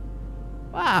toilet.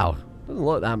 Wow, doesn't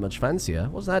look that much fancier.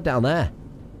 What's that down there?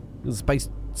 There's a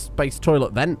space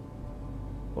toilet vent.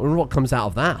 I wonder what comes out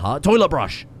of that, huh? Toilet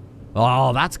brush.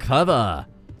 Oh, that's clever.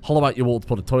 Hollow out your wall to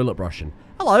put a toilet brush in.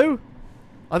 Hello.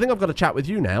 I think I've got to chat with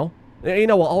you now. You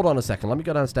know what? Hold on a second. Let me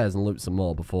go downstairs and loot some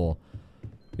more before,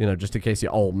 you know, just in case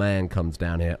your old man comes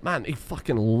down here. Man, he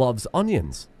fucking loves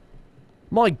onions.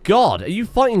 My God, are you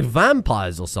fighting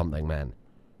vampires or something, man?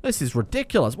 This is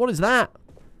ridiculous. What is that?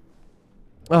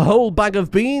 A whole bag of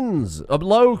beans. Of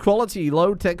low quality,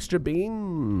 low texture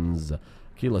beans.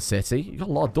 Killer City. You got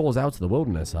a lot of doors out to the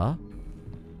wilderness, huh?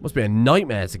 Must be a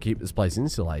nightmare to keep this place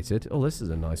insulated. Oh, this is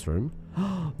a nice room.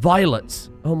 Violets.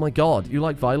 Oh my God, you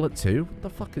like violet too? What the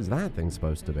fuck is that thing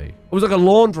supposed to be? It was like a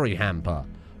laundry hamper.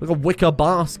 Like a wicker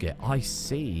basket. I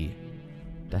see.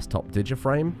 Desktop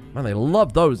digiframe. Man, they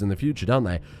love those in the future, don't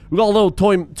they? We got a little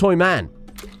toy man.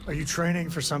 Are you training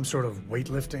for some sort of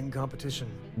weightlifting competition?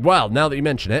 Well, now that you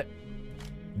mention it,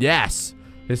 yes.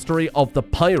 History of the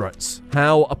pirates.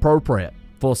 How appropriate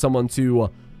for someone to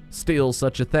steal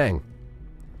such a thing.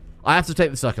 I have to take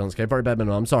the succulents, okay? Very bad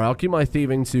minimum. I'm sorry. I'll keep my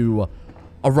thieving to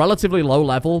a relatively low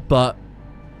level, but,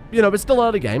 you know, it's still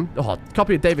early game. Oh,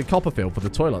 copy of David Copperfield for the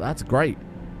toilet. That's great.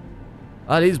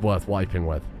 That is worth wiping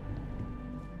with.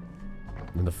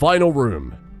 And the final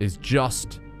room is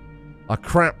just a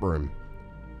crap room.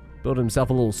 Built himself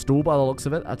a little stool by the looks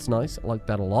of it. That's nice. I like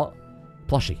that a lot.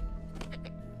 Plushie.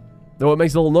 Oh, it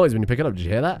makes a little noise when you pick it up. Did you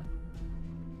hear that?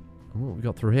 Oh, what we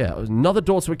got through here? Another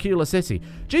door to Aquila City.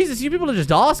 Jesus, you people are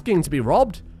just asking to be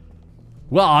robbed.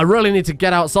 Well, I really need to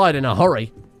get outside in a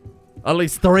hurry. At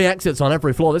least 3 exits on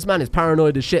every floor. This man is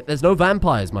paranoid as shit. There's no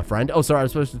vampires, my friend. Oh, sorry, I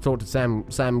was supposed to talk to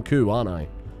Sam Koo, aren't I? I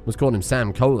was calling him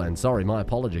Sam Ko then. Sorry, my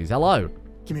apologies. Hello.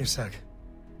 Give me a sec.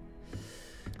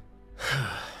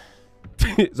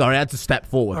 Sorry, I had to step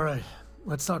forward. All right,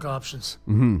 let's talk options.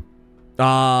 I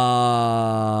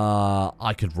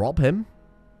could rob him.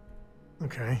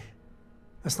 Okay.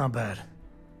 That's not bad.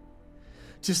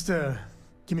 Just, give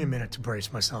me a minute to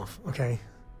brace myself, okay?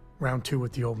 Round 2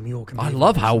 with the old mule can be I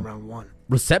love how round 1.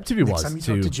 receptive he was Next time you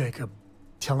talk to Jacob,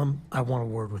 tell him I want a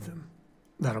word with him.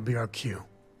 That'll be our cue.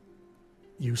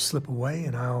 You slip away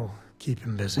and I'll keep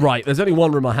him busy. Right, there's only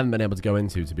one room I haven't been able to go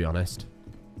into, to be honest.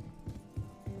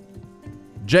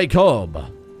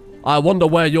 Jacob, I wonder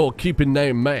where you're keeping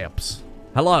name maps.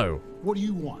 Hello. What do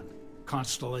you want?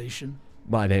 Constellation?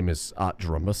 My name is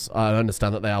Gerumbus. I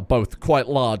understand that they are both quite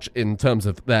large in terms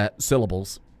of their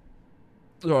syllables.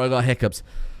 Sorry, I got hiccups.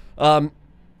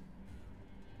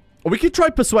 We could try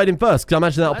persuade him first, because I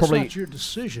imagine that'll probably... That's not your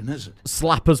decision, is it?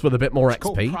 Slap us with a bit more it's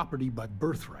XP. Called property by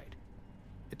birthright.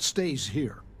 It stays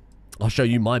here. I'll show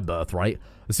you my birthright.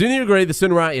 The sooner you agree, the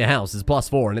sooner we're out of your house. It's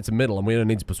 +4, and it's a middle, and we don't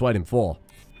need to persuade him 4.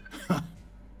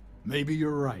 Maybe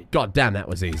you're right. God damn, that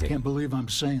was easy. I can't believe I'm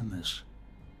saying this.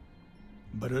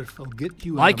 But if I'll get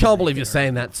you out I can't believe you're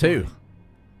saying that too.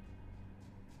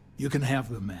 You can have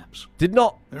the maps. Did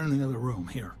not... They're in the other room.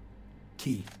 Here.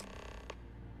 Key.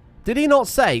 Did he not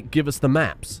say, give us the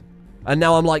maps? And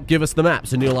now I'm like, give us the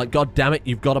maps. And you're like, God damn it,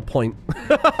 you've got a point.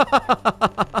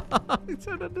 I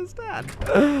don't understand.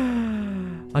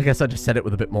 I guess I just said it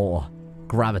with a bit more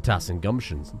gravitas and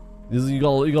gumptions. You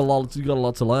got a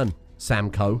lot to learn. Sam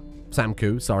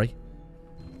Koo, sorry.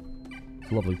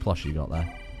 Lovely plush you got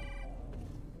there.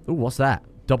 Ooh, what's that?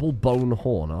 Double bone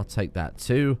horn. I'll take that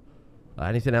too.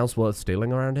 Anything else worth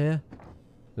stealing around here?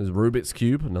 There's Rubik's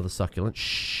Cube, another succulent.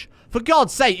 Shh. For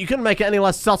God's sake, you couldn't make it any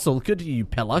less subtle, could you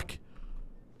pillock?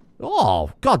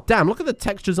 Oh, god damn, look at the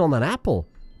textures on that apple.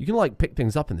 You can, like, pick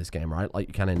things up in this game, right? Like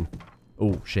you can in...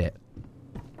 Oh, shit.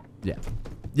 Yeah.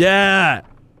 Yeah!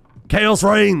 Chaos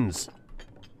reigns!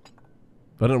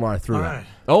 I don't know where I threw that.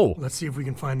 Oh. Let's see if we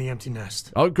can find the empty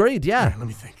nest. Oh, agreed, yeah. Right, let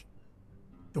me think.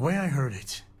 The way I heard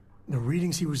it, the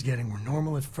readings he was getting were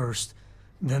normal at first,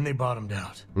 then they bottomed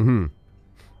out. Mm-hmm.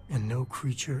 And no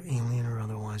creature, alien or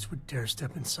otherwise, would dare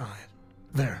step inside.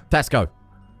 There. Tesco.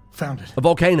 Found it. A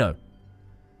volcano.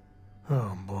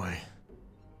 Oh, boy.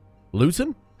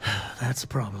 Luton? That's a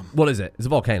problem. What is it? It's a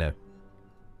volcano.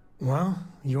 Well,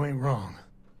 you ain't wrong.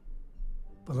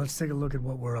 But let's take a look at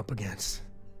what we're up against.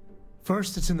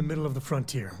 First, it's in the middle of the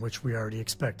frontier, which we already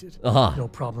expected. No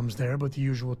problems there, but the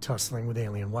usual tussling with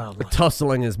alien wildlife.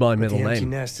 Tussling is my middle the empty name.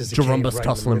 Nest is a Gerumbus cave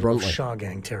Tussling right in the middle of Bruntley. Shaw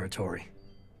Gang territory.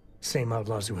 Same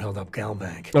outlaws who held up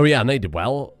Galbank. Oh yeah, and they did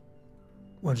well.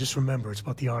 Well, just remember, it's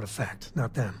about the artifact,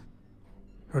 not them.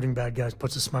 Hurting bad guys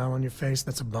puts a smile on your face,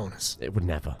 that's a bonus. It would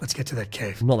never. Let's get to that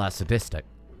cave. I'm not that sadistic.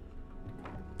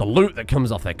 The loot that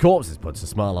comes off their corpses puts a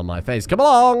smile on my face. Come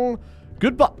along!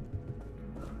 Goodbye.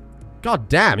 God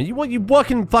damn, you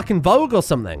working fucking Vogue or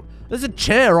something? There's a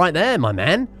chair right there, my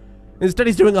man. Instead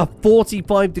he's doing a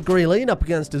 45-degree lean up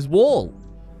against his wall.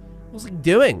 What's he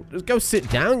doing? Just go sit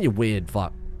down, you weird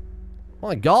fuck.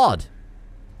 My God.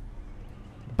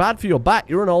 Bad for your back,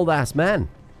 you're an old-ass man.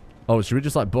 Oh, should we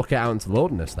just like book it out into the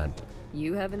wilderness then?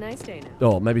 You have a nice day now.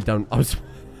 Oh, maybe don't. I was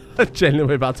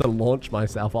genuinely about to launch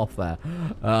myself off there.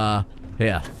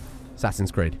 Here.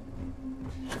 Assassin's Creed.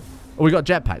 Oh, we got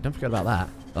jetpack. Don't forget about that.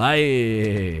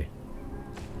 Hey.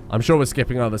 I'm sure we're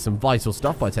skipping over some vital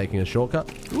stuff by taking a shortcut.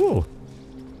 Ooh.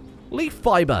 Leaf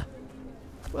fiber.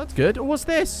 Well, that's good. Oh, what's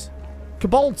this?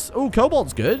 Cobalt. Oh,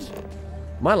 cobalt's good.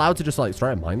 Am I allowed to just, like,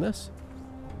 straight up mine this?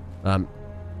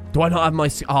 Do I not have my...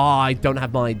 Oh, I don't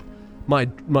have my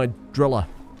driller.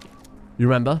 You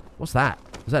remember? What's that?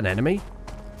 Is that an enemy?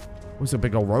 What's a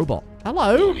big old robot?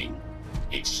 Hello? Warning.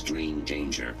 Extreme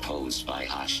danger posed by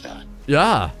Ashta.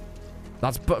 Yeah.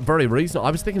 That's very reasonable.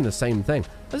 I was thinking the same thing.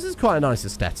 This is quite a nice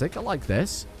aesthetic. I like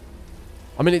this.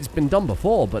 I mean, it's been done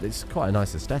before, but it's quite a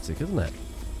nice aesthetic, isn't it?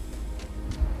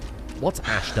 What's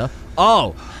Ashta?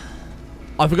 Oh!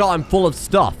 I forgot I'm full of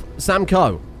stuff. Sam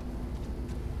Coe.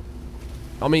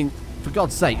 I mean, for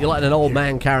God's sake, you're letting an old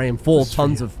man carrying 4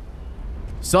 tons of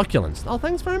succulents. Oh,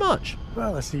 thanks very much.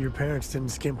 Well, I see your parents didn't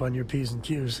skimp on your P's and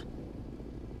Q's.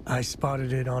 I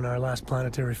spotted it on our last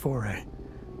planetary foray.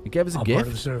 You gave us a gift? Part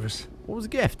of the service. What was the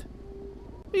gift?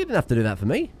 You didn't have to do that for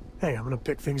me. Hey, I'm gonna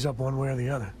pick things up one way or the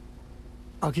other.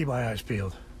 I'll keep my eyes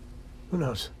peeled. Who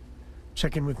knows?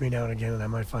 Check in with me now and again and I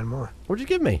might find more. What'd you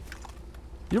give me?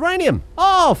 Uranium.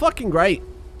 Oh, fucking great.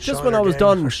 Just when I was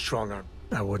done... Stronger.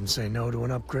 I wouldn't say no to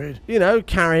an upgrade. You know,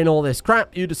 carrying all this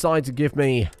crap, you decide to give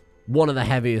me one of the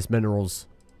heaviest minerals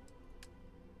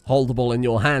holdable in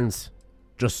your hands.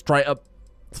 Just straight up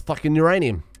fucking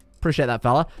uranium. Appreciate that,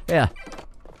 fella. Yeah.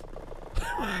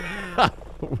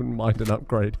 Wouldn't mind an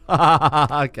upgrade.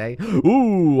 Okay.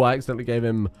 Ooh, I accidentally gave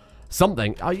him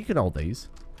something. Oh, you can hold these.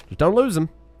 Just don't lose them.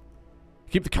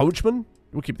 Keep the coachman.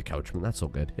 We'll keep the coachman. That's all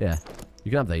good. Yeah.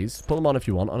 You can have these. Put them on if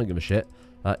you want. I don't give a shit.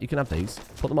 You can have these.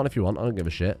 Put them on if you want. I don't give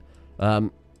a shit.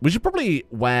 We should probably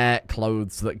wear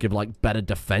clothes that give, like, better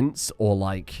defense or,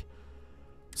 like,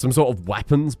 some sort of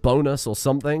weapons bonus or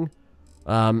something.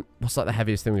 What's, like, the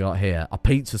heaviest thing we got here? A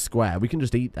pizza square. We can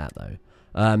just eat that, though.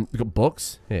 We've got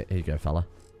books. Here you go, fella.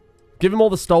 Give him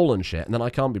all the stolen shit, and then I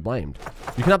can't be blamed.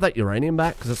 You can have that uranium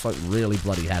back, because it's, like, really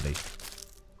bloody heavy.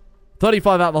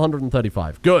 35 out of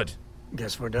 135. Good.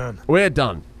 Guess we're done. We're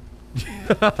done.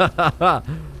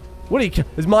 What are you...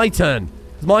 It's my turn.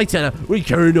 It's my turn. What are you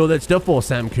carrying all that stuff for,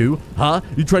 Sam Coe? Huh?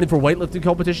 You training for a weightlifting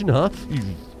competition, huh?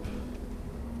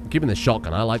 I'm keeping this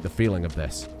shotgun. I like the feeling of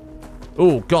this.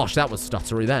 Oh, gosh, that was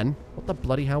stuttery then. What the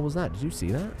bloody hell was that? Did you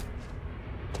see that?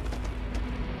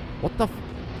 What the...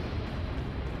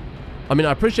 I mean,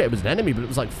 I appreciate it was an enemy, but it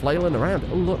was, like, flailing around.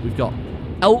 Oh, look, we've got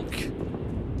Elk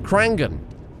Krangan.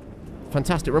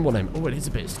 Fantastic rumble name. Oh, it is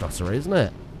a bit stuttery, isn't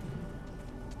it?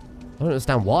 I don't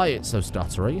understand why it's so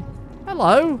stuttery.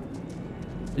 Hello?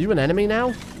 Are you an enemy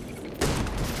now?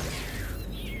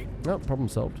 No, problem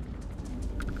solved.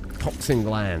 Toxin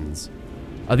glands.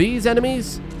 Are these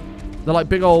enemies? They're like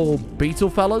big old beetle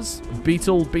fellas?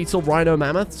 Beetle rhino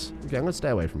mammoths? Okay, I'm gonna stay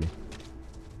away from you.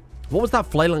 What was that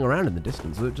flailing around in the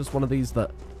distance? Was it just one of these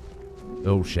that...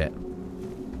 Oh, shit.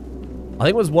 I think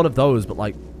it was one of those, but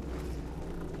like...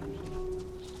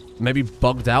 maybe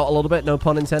bugged out a little bit, no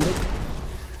pun intended.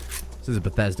 This is a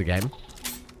Bethesda game.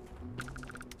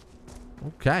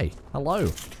 Okay,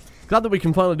 hello. Glad that we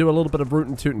can finally do a little bit of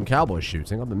rootin' tootin' cowboy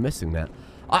shooting. I've been missing that.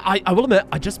 I will admit,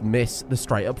 I just miss the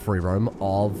straight up free roam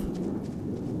of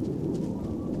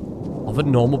a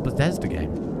normal Bethesda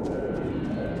game.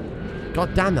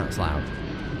 God damn, that's loud.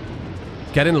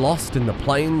 Getting lost in the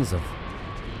plains of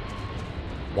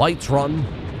Whiterun.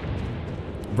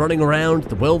 Running around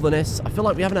the wilderness. I feel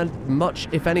like we haven't had much,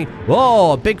 if any...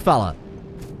 Whoa, big fella.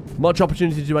 Much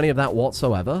opportunity to do any of that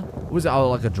whatsoever. Was it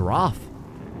like a giraffe?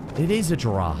 It is a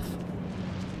giraffe.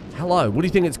 Hello, what do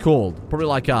you think it's called? Probably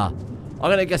like a... I'm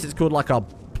gonna guess it's called like a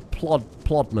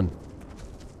plodman.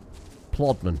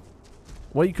 Plodman.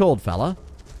 What are you called, fella?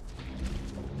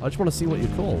 I just want to see what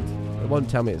you're called. It won't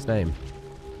tell me its name.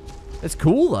 It's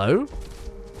cool, though.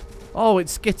 Oh,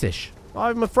 it's skittish.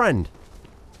 I'm a friend.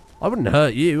 I wouldn't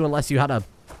hurt you unless you had a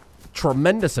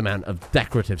tremendous amount of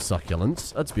decorative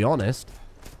succulents. Let's be honest.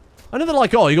 I know they're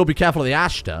like, oh, you gotta be careful of the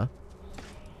Ashta.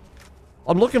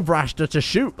 I'm looking for Ashta to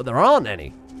shoot, but there aren't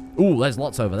any. Ooh, there's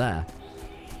lots over there.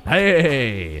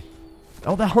 Hey!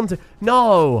 Oh, they're hunting.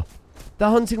 No! They're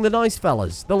hunting the nice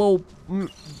fellas. The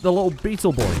little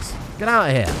beetle boys. Get out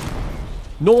of here.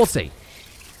 Naughty.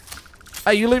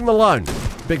 Hey, you leave them alone,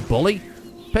 big bully.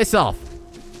 Piss off.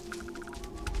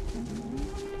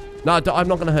 No, I'm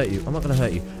not going to hurt you. I'm not going to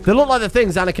hurt you. They look like the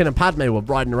things Anakin and Padme were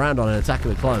riding around on in Attack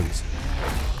of the Clones.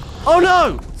 Oh,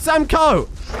 no! Sam Coe!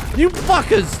 You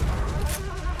fuckers!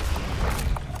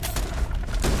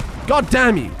 God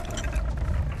damn you!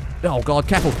 Oh, God,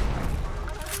 careful.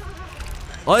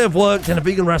 I have worked in a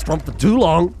vegan restaurant for too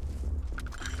long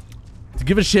to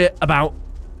give a shit about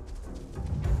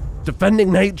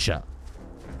defending nature.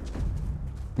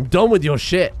 I'm done with your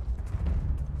shit.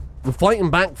 We're fighting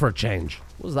back for a change.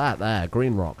 What's that there?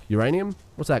 Green rock. Uranium?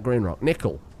 What's that green rock?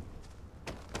 Nickel.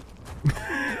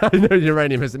 I know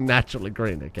uranium isn't naturally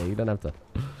green, okay? You don't have to...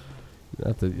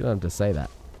 You don't have to say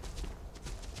that.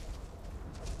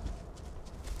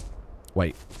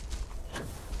 Wait.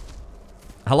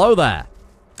 Hello there.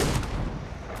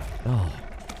 Oh.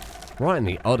 Right in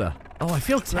the udder. Oh, I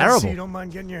feel terrible. You don't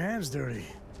mind getting your hands dirty.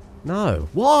 No.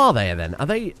 What are they then? Are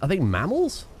they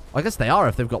mammals? I guess they are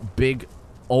if they've got big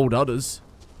old udders.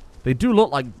 They do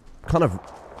look like kind of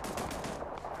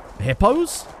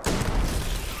hippos.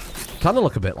 Kind of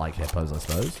look a bit like hippos, I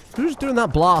suppose. Who's doing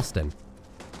that blasting?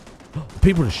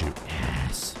 People to shoot.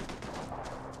 Yes.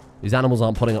 These animals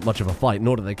aren't putting up much of a fight,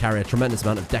 nor do they carry a tremendous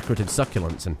amount of decorative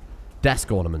succulents and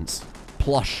desk ornaments.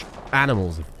 Plush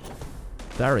animals of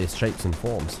various shapes and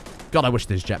forms. God, I wish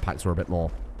these jetpacks were a bit more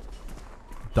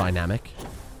dynamic.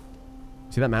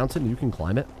 See that mountain? You can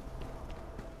climb it.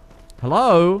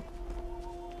 Hello?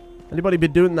 Anybody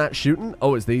been doing that shooting?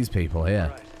 Oh, it's these people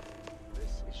here.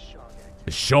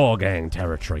 It's Shaw Gang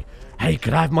territory. Hey,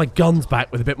 could I have my guns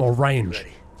back with a bit more range?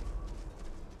 Ready.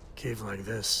 Cave like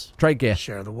this. Trade gear.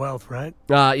 Share the wealth, right?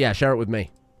 Yeah, share it with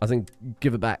me. I think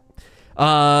give it back.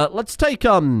 Let's take,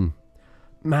 man,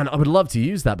 I would love to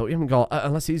use that, but we haven't got,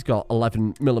 unless he's got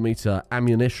 11mm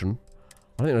ammunition.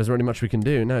 I don't think there's really much we can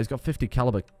do. No, he's got 50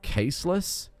 caliber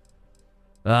caseless.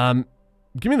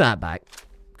 Give me that back.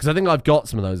 Because I think I've got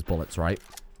some of those bullets, right?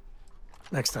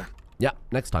 Next time. Yeah,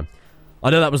 next time. I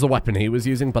know that was the weapon he was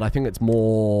using, but I think it's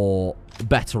more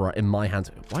better in my hands.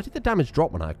 Why did the damage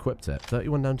drop when I equipped it?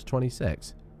 31 down to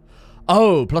 26.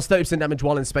 Oh, plus 30% damage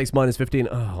while in space, minus 15.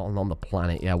 Oh, on the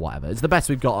planet. Yeah, whatever. It's the best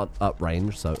we've got up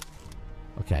range, so...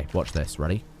 Okay, watch this.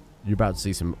 Ready? You're about to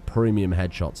see some premium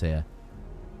headshots here.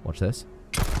 Watch this.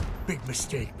 Big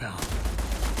mistake, pal.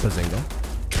 Bazinga.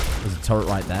 There's a turret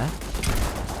right there.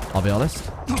 I'll be honest.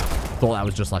 Thought that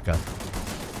was just like a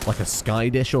sky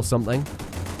dish or something.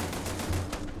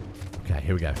 Okay,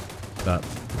 here we go.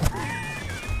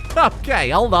 Okay,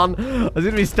 hold on. I was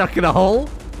going to be stuck in a hole.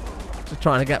 Just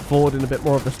trying to get forward in a bit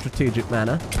more of a strategic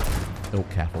manner. Oh,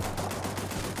 careful.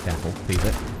 Careful. Tease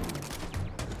it.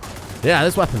 Yeah,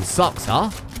 this weapon sucks, huh?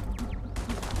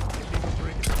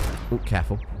 Oh,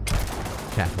 careful.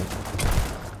 Careful.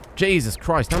 Jesus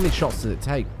Christ, how many shots does it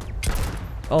take?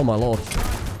 Oh, my lord.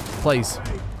 Please.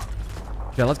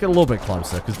 Okay, let's get a little bit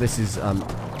closer, because this is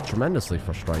tremendously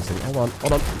frustrating. Hold on,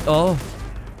 hold on. Oh.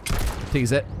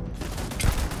 Tease it.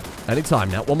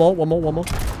 Anytime now. One more. One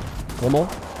more.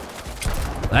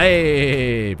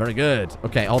 Hey, very good.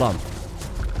 Okay, hold on.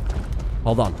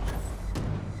 Hold on.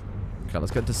 Okay,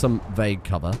 let's get to some vague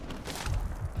cover.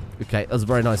 Okay, that's a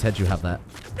very nice head you have there.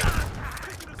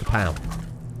 Kapow.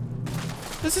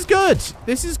 This is good.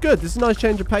 This is good. This is a nice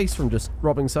change of pace from just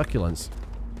robbing succulents.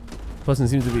 Person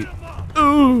seems to be...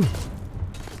 Ooh!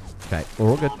 Okay, we're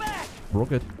all good. We're all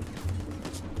good.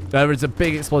 There is a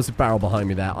big explosive barrel behind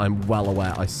me there. I'm well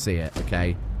aware. I see it,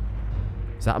 okay?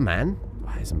 Is that a man?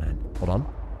 Why is a man? Hold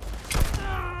on.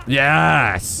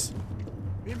 Yes!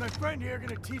 Me and my friend here are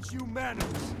gonna teach you manners.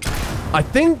 I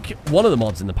think one of the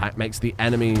mods in the pack makes the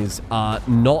enemies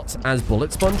not as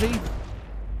bullet spongy,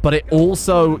 but it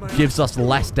also gives us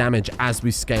less damage as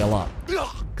we scale up.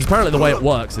 Because apparently the way it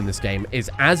works in this game is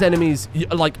as enemies,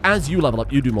 like as you level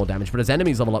up, you do more damage, but as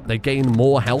enemies level up, they gain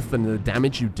more health than the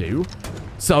damage you do.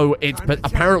 So it's, but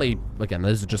apparently, again,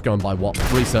 this is just going by what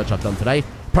research I've done today.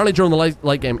 Apparently during the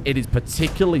late game, it is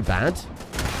particularly bad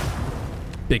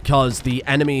because the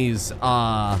enemies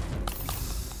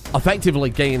effectively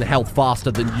gain health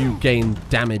faster than you gain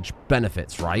damage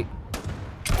benefits, right?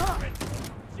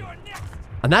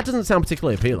 And that doesn't sound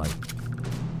particularly appealing.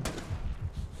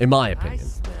 In my opinion.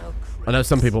 I know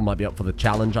some people might be up for the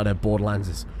challenge. I know Borderlands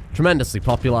is tremendously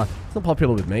popular. It's not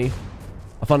popular with me.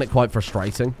 I find it quite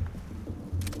frustrating.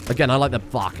 Again, I like the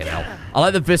fucking hell. I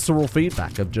like the visceral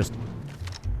feedback of just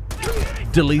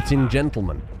deleting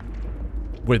gentlemen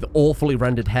with awfully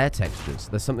rendered hair textures.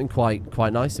 There's something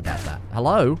quite nice about that.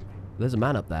 Hello? There's a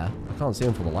man up there. I can't see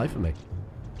him for the life of me.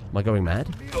 Am I going mad?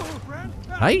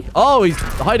 Hey? Oh, he's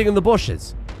hiding in the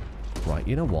bushes. Right,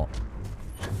 you know what?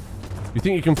 You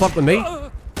think you can fuck with me?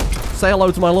 Say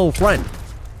hello to my little friend.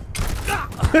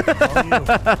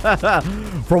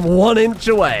 From 1 inch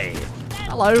away.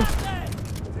 Hello.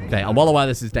 Okay, I'm well aware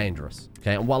this is dangerous.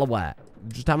 Okay, I'm well aware.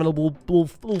 Just having a little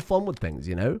fun with things,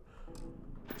 you know?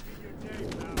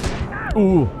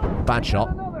 Ooh, bad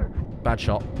shot. Bad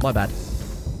shot. My bad.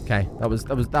 Okay,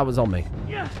 that was on me.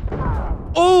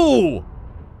 Ooh!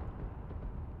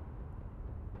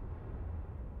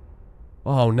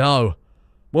 Oh no.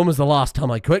 When was the last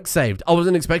time I quick-saved? I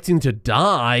wasn't expecting to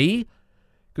die,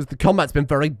 because the combat's been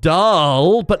very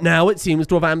dull, but now it seems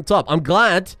to have amped up. I'm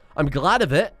glad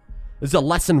of it. It's a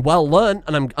lesson well learned,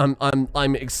 and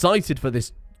I'm excited for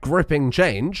this gripping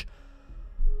change.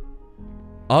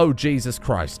 Oh, Jesus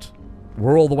Christ.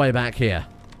 We're all the way back here.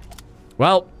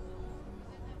 Well,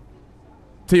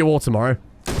 see you all tomorrow.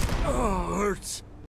 Oh, hurts.